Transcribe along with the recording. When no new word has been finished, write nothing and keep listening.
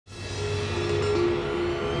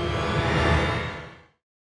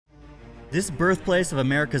This birthplace of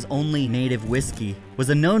America's only native whiskey was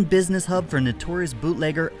a known business hub for notorious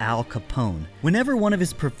bootlegger Al Capone. Whenever one of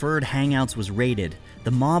his preferred hangouts was raided,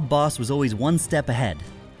 the mob boss was always one step ahead.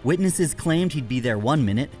 Witnesses claimed he'd be there 1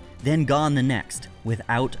 minute, then gone the next,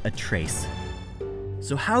 without a trace.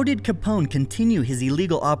 So how did Capone continue his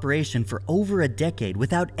illegal operation for over a decade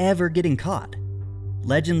without ever getting caught?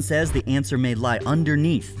 Legend says the answer may lie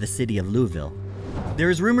underneath the city of Louisville. There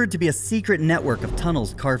is rumored to be a secret network of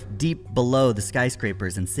tunnels carved deep below the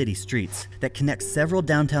skyscrapers and city streets that connects several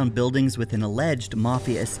downtown buildings with an alleged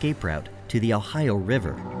mafia escape route to the Ohio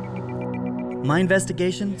River. My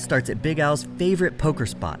investigation starts at Big Al's favorite poker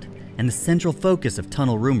spot and the central focus of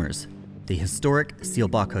tunnel rumors, the historic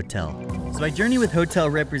Seelbach Hotel. So I journey with hotel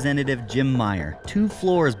representative Jim Meyer, 2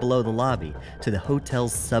 floors below the lobby, to the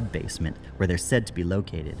hotel's sub-basement where they're said to be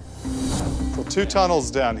located. So 2 tunnels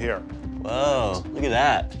down here. Whoa, look at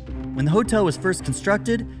that. When the hotel was first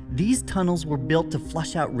constructed, these tunnels were built to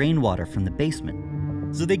flush out rainwater from the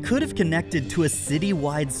basement. So they could have connected to a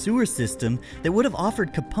city-wide sewer system that would have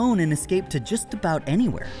offered Capone an escape to just about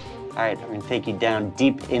anywhere. All right, I'm gonna take you down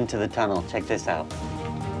deep into the tunnel. Check this out.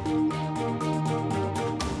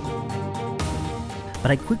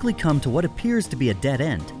 But I quickly come to what appears to be a dead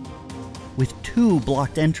end, with 2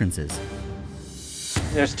 blocked entrances.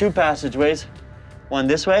 There's 2 passageways, one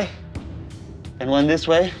this way and one this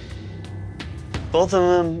way. Both of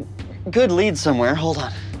them could lead somewhere. Hold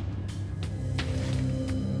on.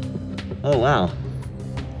 Oh, wow.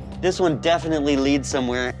 This one definitely leads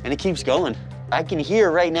somewhere, and it keeps going. I can hear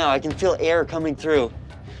right now, I can feel air coming through.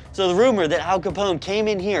 So the rumor that Al Capone came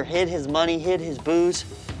in here, hid his money, hid his booze,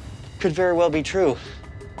 could very well be true.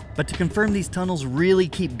 But to confirm these tunnels really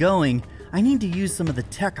keep going, I need to use some of the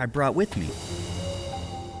tech I brought with me.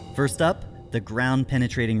 First up, the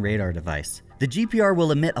ground-penetrating radar device. The GPR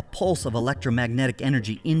will emit a pulse of electromagnetic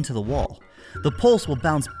energy into the wall. The pulse will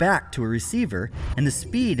bounce back to a receiver, and the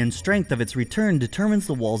speed and strength of its return determines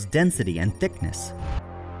the wall's density and thickness.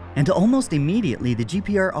 And almost immediately, the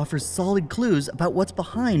GPR offers solid clues about what's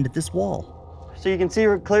behind this wall. So you can see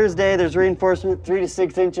clear as day, there's reinforcement 3 to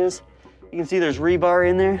 6 inches. You can see there's rebar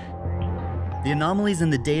in there. The anomalies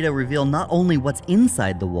in the data reveal not only what's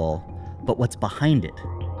inside the wall, but what's behind it.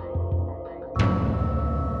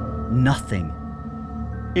 Nothing.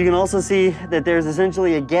 You can also see that there's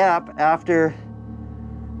essentially a gap after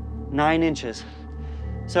 9 inches.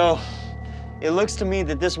 So it looks to me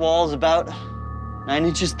that this wall is about 9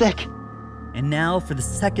 inches thick. And now for the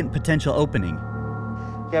second potential opening.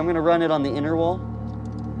 Okay, I'm gonna run it on the inner wall.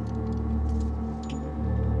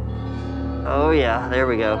 Oh yeah, there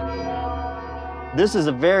we go. This is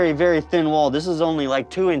a very, very thin wall. This is only like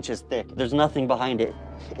 2 inches thick. There's nothing behind it.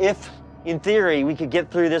 If, in theory, we could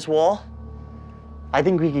get through this wall, I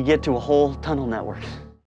think we could get to a whole tunnel network.